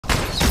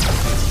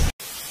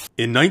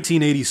In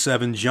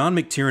 1987, John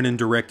McTiernan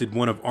directed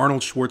one of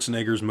Arnold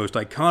Schwarzenegger's most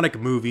iconic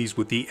movies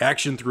with the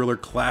action thriller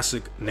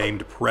classic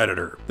named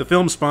Predator. The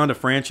film spawned a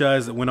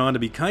franchise that went on to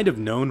be kind of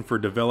known for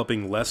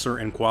developing lesser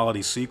and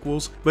quality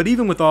sequels, but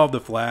even with all of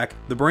the flack,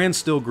 the brand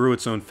still grew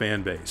its own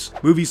fan base.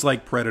 Movies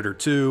like Predator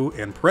 2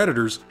 and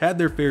Predators had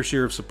their fair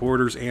share of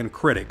supporters and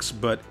critics,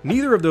 but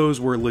neither of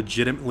those were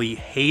legitimately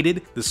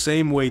hated the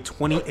same way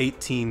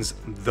 2018's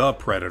The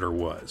Predator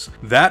was.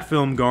 That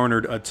film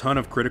garnered a ton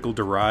of critical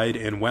deride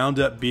and wound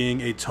up being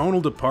a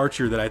tonal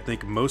departure that I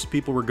think most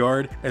people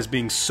regard as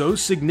being so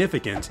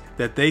significant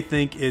that they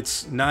think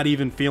it's not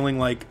even feeling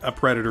like a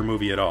Predator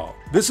movie at all.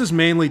 This is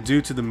mainly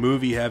due to the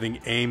movie having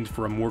aimed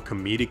for a more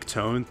comedic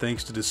tone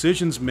thanks to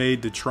decisions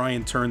made to try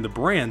and turn the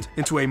brand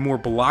into a more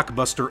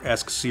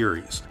blockbuster-esque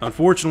series.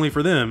 Unfortunately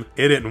for them,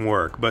 it didn't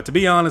work, but to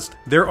be honest,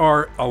 there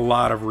are a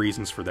lot of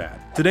reasons for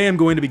that. Today I'm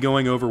going to be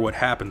going over what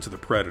happened to The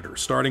Predator,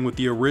 starting with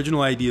the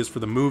original ideas for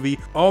the movie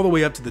all the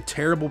way up to the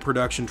terrible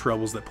production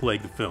troubles that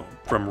plagued the film.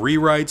 From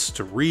rewrites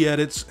to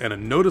re-edits and a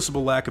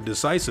noticeable lack of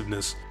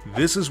decisiveness,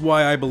 this is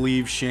why I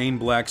believe Shane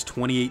Black's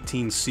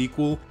 2018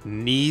 sequel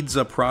needs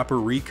a proper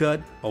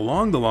recut,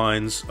 along the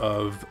lines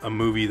of a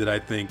movie that I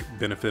think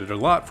benefited a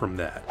lot from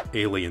that,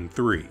 Alien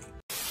 3.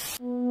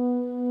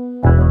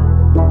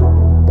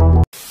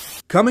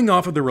 Coming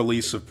off of the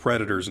release of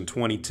Predators in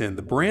 2010,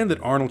 the brand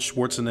that Arnold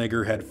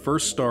Schwarzenegger had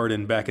first starred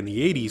in back in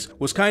the 80s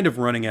was kind of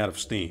running out of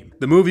steam.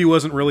 The movie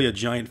wasn't really a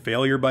giant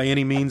failure by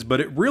any means,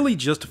 but it really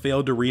just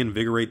failed to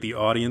reinvigorate the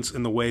audience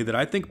in the way that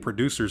I think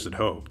producers had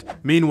hoped.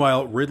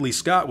 Meanwhile, Ridley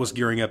Scott was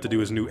gearing up to do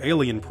his new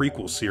Alien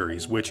prequel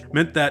series, which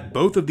meant that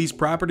both of these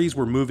properties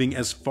were moving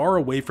as far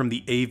away from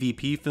the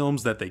AVP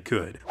films that they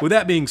could. With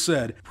that being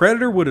said,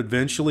 Predator would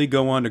eventually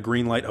go on to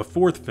greenlight a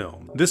fourth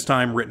film, this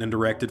time written and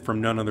directed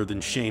from none other than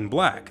Shane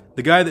Black,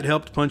 the guy that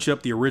helped punch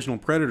up the original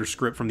Predator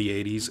script from the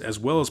 80s, as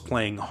well as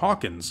playing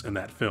Hawkins in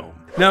that film.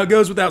 Now, it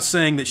goes without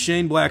saying that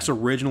Shane Black's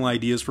original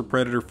ideas for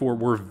Predator 4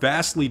 were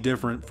vastly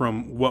different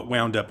from what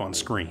wound up on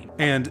screen.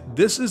 And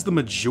this is the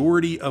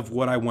majority of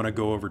what I want to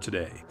go over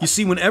today. You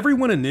see, when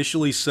everyone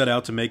initially set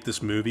out to make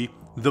this movie,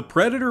 The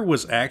Predator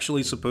was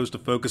actually supposed to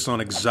focus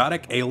on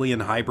exotic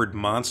alien hybrid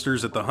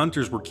monsters that the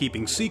hunters were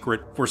keeping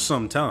secret for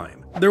some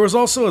time. There was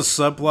also a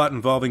subplot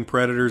involving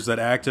predators that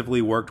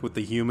actively worked with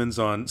the humans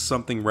on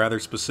something rather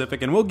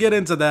specific, and we'll get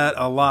into that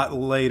a lot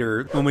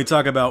later when we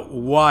talk about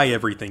why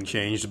everything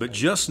changed, but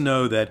just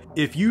know that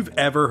if you've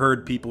ever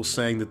heard people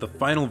saying that the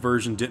final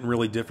version didn't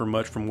really differ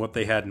much from what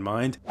they had in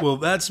mind, well,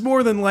 that's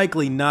more than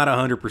likely not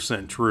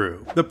 100%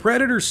 true. The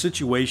Predator's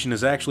situation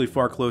is actually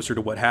far closer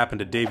to what happened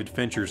to David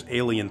Fincher's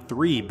Alien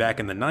 3 back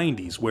in the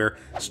 90s, where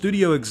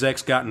studio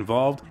execs got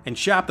involved and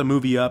chopped the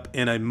movie up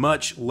in a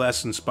much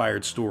less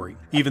inspired story,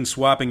 even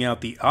swapping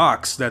out the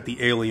ox that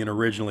the alien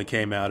originally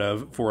came out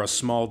of for a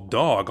small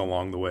dog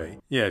along the way.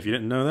 Yeah, if you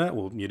didn't know that,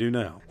 well, you do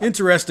now.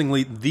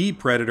 Interestingly, The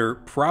Predator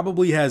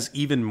probably has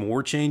even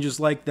more changes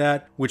like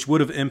that, which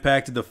would have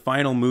impacted the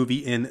final movie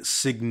in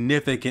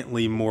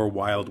significantly more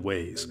wild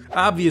ways.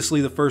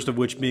 Obviously, the first of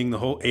which being the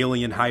whole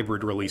alien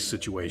hybrid release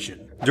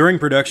situation. During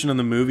production on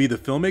the movie, the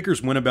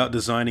filmmakers went about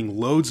designing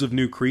loads of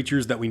new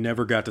creatures that we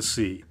never got to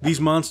see. These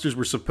monsters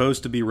were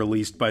supposed to be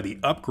released by the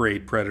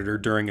upgrade Predator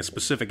during a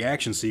specific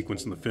action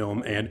sequence in the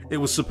film, and it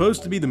was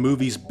supposed to be the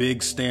movie's big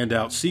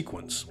standout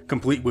sequence,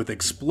 complete with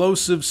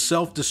explosive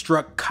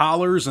self-destruct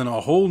collars and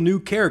a whole new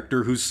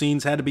character whose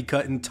scenes had to be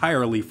cut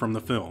entirely from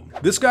the film.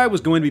 This guy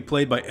was going to be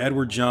played by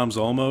Edward James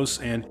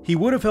Olmos, and he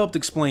would have helped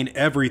explain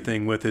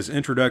everything with his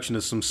introduction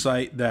to some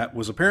site that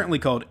was apparently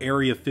called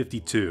Area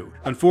 52.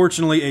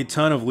 Unfortunately, a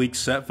ton of leaked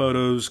set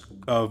photos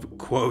of,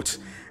 quote,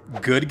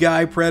 good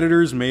guy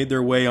predators made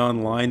their way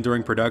online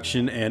during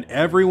production, and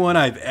everyone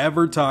I've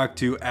ever talked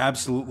to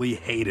absolutely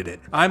hated it.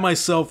 I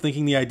myself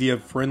thinking the idea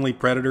of friendly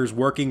predators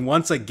working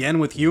once again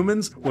with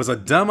humans was a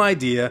dumb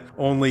idea,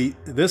 only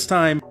this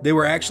time they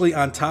were actually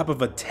on top of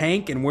a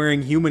tank and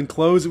wearing human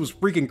clothes. It was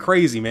freaking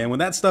crazy, man. When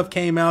that stuff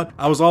came out,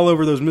 I was all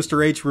over those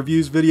Mr. H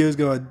reviews videos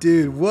going,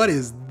 dude, what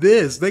is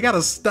this? They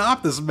gotta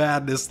stop this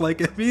madness, like,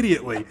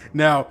 immediately.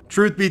 Now,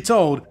 truth be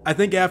told, I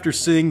think after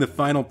seeing the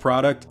final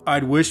product,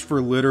 I'd wish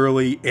for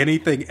literally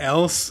anything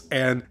else,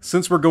 and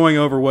since we're going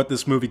over what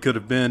this movie could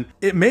have been,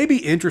 it may be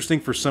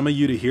interesting for some of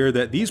you to hear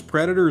that these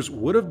predators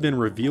would have been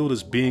revealed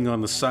as being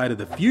on the side of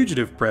the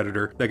fugitive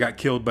predator that got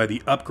killed by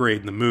the upgrade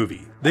in the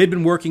movie. They'd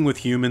been working with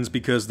humans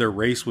because their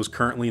race was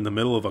currently in the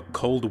middle of a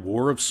Cold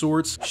War of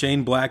sorts.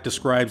 Shane Black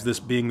describes this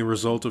being the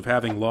result of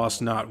having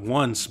lost not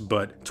once,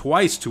 but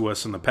twice to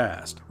us in the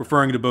past,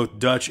 referring to both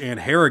Dutch and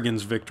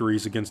Harrigan's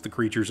victories against the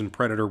creatures in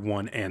Predator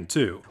 1 and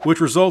 2,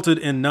 which resulted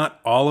in not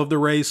all of the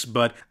race,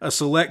 but a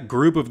select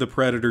group of the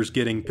predators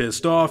getting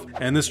pissed off,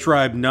 and this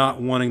tribe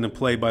not wanting to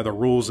play by the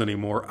rules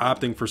anymore,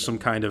 opting for some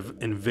kind of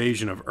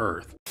invasion of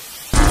Earth.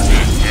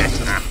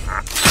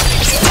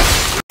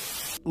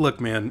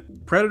 Look,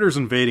 man, Predators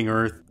invading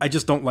Earth, I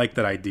just don't like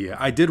that idea.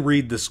 I did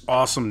read this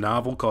awesome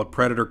novel called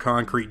Predator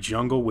Concrete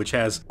Jungle, which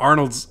has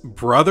Arnold's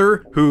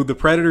brother, who the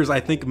Predators, I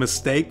think,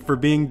 mistake for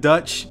being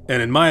Dutch.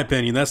 And in my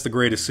opinion, that's the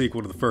greatest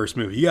sequel to the first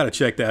movie. You gotta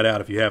check that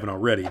out if you haven't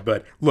already.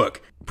 But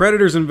look,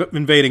 Predators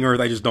invading Earth,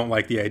 I just don't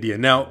like the idea.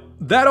 Now,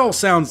 that all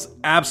sounds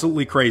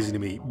absolutely crazy to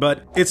me,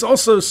 but it's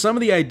also some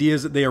of the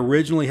ideas that they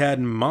originally had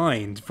in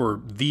mind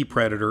for The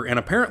Predator, and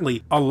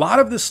apparently a lot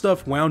of this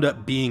stuff wound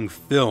up being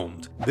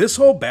filmed. This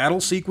whole battle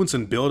sequence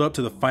and build up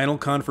to the final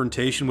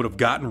confrontation would have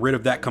gotten rid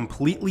of that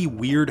completely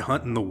weird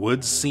hunt in the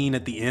woods scene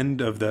at the end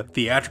of the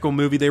theatrical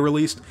movie they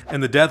released,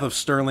 and the death of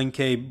Sterling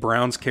K.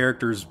 Brown's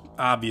character's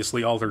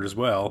obviously altered as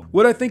well.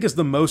 What I think is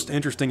the most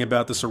interesting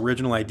about this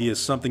original idea is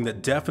something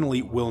that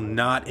definitely will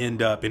not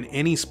end up in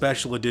any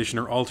special edition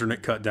or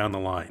alternate cut down the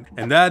line.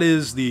 And that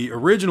is the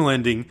original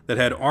ending that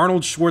had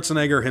Arnold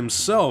Schwarzenegger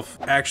himself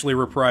actually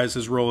reprise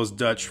his role as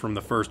Dutch from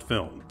the first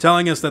film,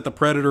 telling us that the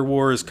Predator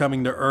War is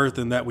coming to Earth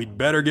and that we'd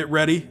better get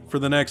ready for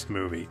the next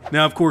movie.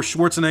 Now, of course,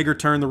 Schwarzenegger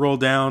turned the role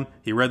down.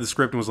 He read the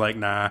script and was like,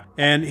 nah.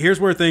 And here's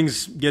where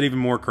things get even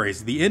more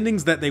crazy. The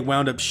endings that they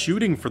wound up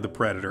shooting for the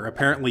Predator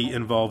apparently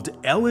involved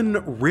Ellen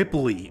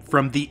Ripley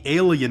from the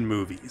Alien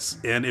movies.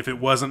 And if it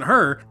wasn't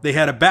her, they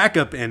had a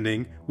backup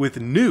ending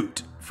with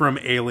Newt from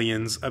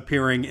Aliens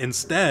appearing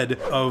instead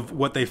of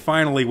what they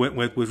finally went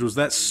with, which was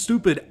that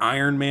stupid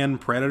Iron Man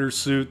Predator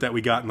suit that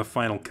we got in the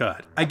final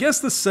cut. I guess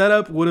the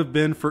setup would have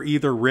been for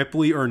either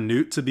Ripley or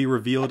Newt to be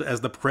revealed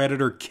as the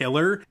Predator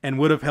killer and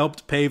would have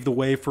helped pave the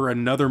way for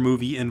another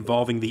movie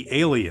involving the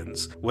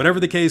aliens. Whatever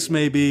the case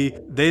may be,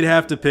 they'd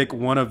have to pick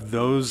one of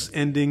those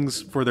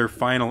endings for their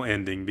final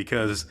ending,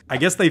 because I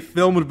guess they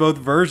filmed both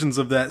versions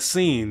of that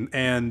scene,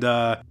 and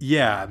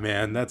yeah,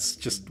 man, that's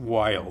just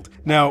wild.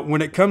 Now,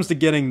 when it comes to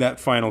getting that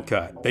final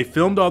cut, they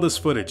filmed all this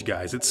footage,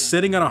 guys. It's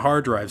sitting on a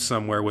hard drive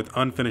somewhere with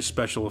unfinished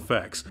special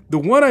effects. The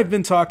one I've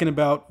been talking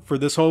about for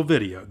this whole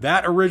video,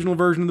 that original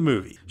version of the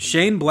movie,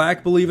 Shane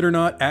Black, believe it or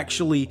not,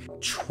 actually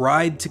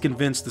tried to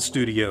convince the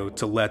studio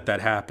to let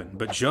that happen,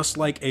 but just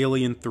like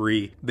Alien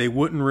 3, they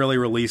wouldn't really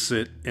release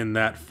it in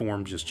that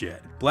form just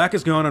yet. Black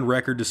has gone on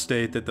record to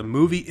state that the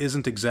movie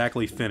isn't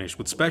exactly finished,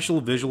 with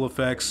special visual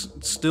effects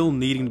still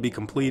needing to be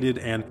completed,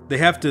 and they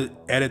have to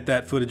edit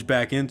that footage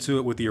back into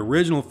it, with the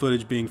original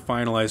footage being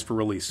finalized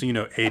for release. So, you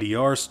know,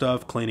 ADR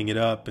stuff, cleaning it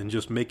up, and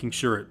just making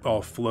sure it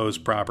all flows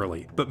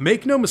properly. But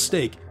make no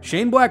mistake,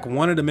 Shane Black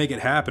wanted to make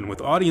it happen,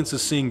 with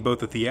audiences seeing both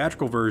the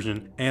theatrical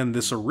version and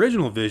this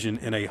original vision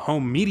in a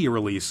home media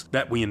release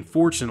that we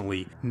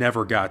unfortunately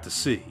never got to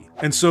see.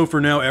 And so for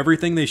now,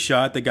 everything they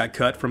shot that got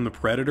cut from The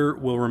Predator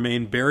will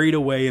remain buried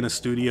away in a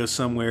studio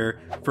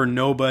somewhere for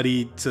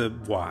nobody to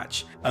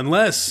watch,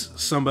 unless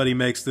somebody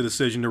makes the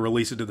decision to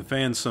release it to the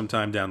fans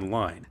sometime down the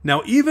line.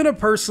 Now, even a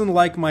person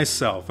like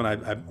myself, and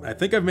I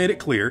think I've made it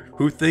clear,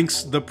 who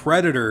thinks The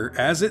Predator,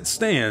 as it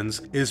stands,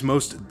 is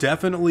most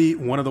definitely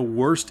one of the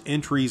worst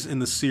entries in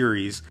the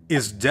series,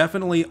 is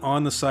definitely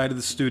on the side of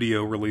the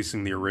studio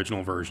releasing the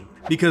original version.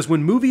 Because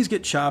when movies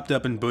get chopped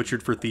up and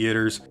butchered for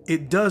theaters,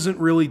 it doesn't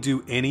really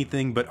do anything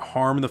but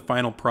harm the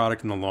final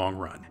product in the long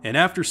run. And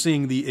after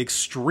seeing the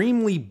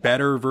extremely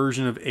better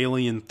version of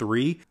Alien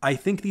 3, I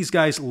think these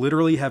guys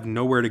literally have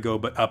nowhere to go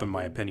but up, in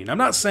my opinion. I'm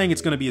not saying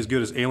it's going to be as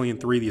good as Alien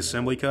 3, the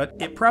assembly cut.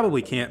 It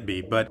probably can't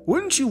be, but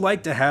wouldn't you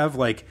like to have,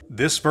 like,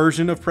 this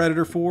version of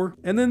Predator 4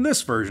 and then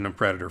this version of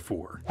Predator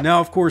 4? Now,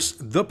 of course,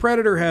 The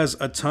Predator has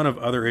a ton of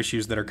other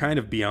issues that are kind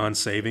of beyond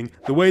saving.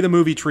 The way the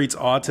movie treats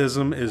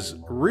autism is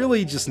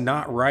really just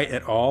not right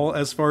at all,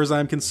 as far as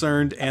I'm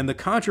concerned, and the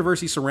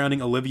controversy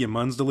surrounding Olivia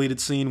Munn's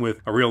deleted scene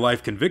with a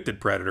real-life convicted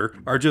predator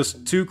are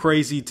just too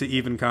crazy to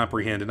even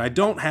comprehend, and I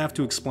don't have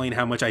to explain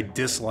how much I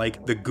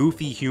dislike the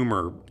goofy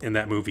humor in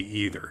that movie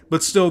either.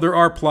 But still, there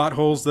are plot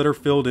holes that are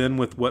filled in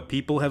with what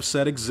people have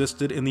said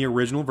existed in the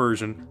original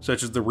version,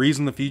 such as the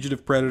reason the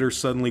fugitive predator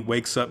suddenly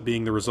wakes up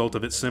being the result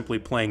of it simply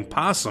playing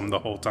possum the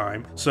whole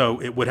time, so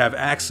it would have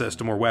access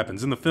to more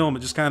weapons. In the film, it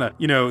just kind of,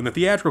 you know, in the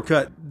theatrical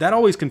cut, that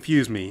always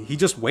confused me. He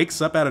just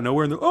wakes up out of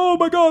nowhere and oh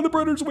my god, the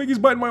predator's awake, he's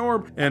biting my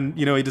arm, and,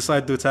 you know, he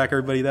decided to attack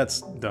everybody.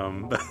 That's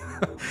dumb.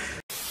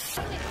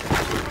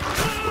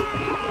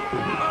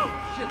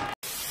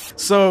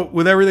 So,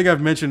 with everything I've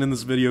mentioned in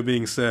this video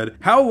being said,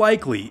 how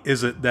likely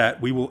is it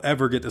that we will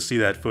ever get to see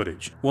that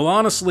footage? Well,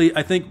 honestly,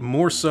 I think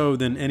more so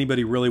than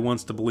anybody really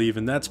wants to believe,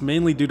 and that's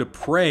mainly due to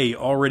Prey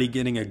already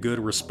getting a good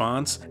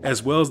response,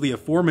 as well as the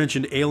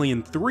aforementioned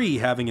Alien 3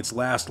 having its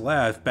last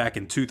laugh back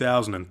in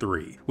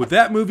 2003. With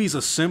that movie's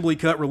assembly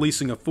cut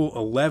releasing a full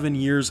 11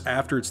 years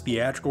after its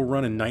theatrical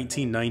run in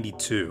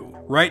 1992.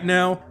 Right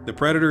now, The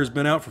Predator has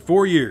been out for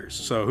 4 years,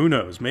 so who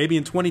knows, maybe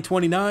in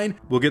 2029,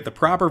 we'll get the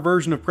proper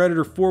version of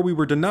Predator 4 we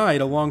were denied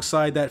made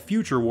alongside that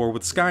future war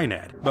with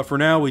Skynet. But for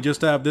now, we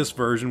just have this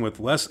version with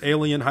less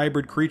alien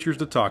hybrid creatures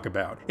to talk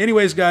about.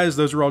 Anyways guys,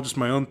 those are all just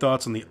my own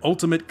thoughts on the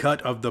ultimate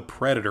cut of The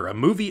Predator, a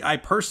movie I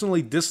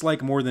personally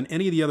dislike more than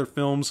any of the other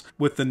films,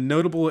 with the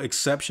notable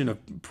exception of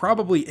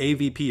probably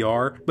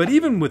AVPR. But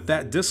even with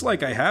that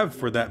dislike I have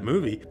for that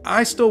movie,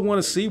 I still want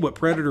to see what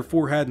Predator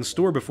 4 had in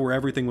store before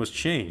everything was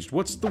changed.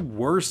 What's the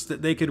worst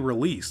that they could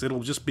release?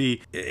 It'll just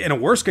be, in a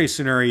worst case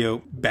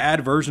scenario,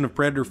 bad version of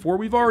Predator 4.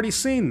 We've already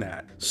seen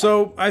that.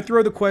 So I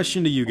throw the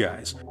question to you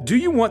guys. Do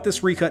you want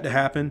this recut to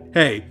happen?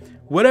 Hey,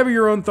 whatever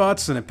your own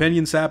thoughts and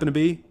opinions happen to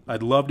be,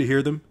 I'd love to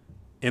hear them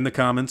in the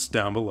comments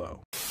down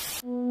below.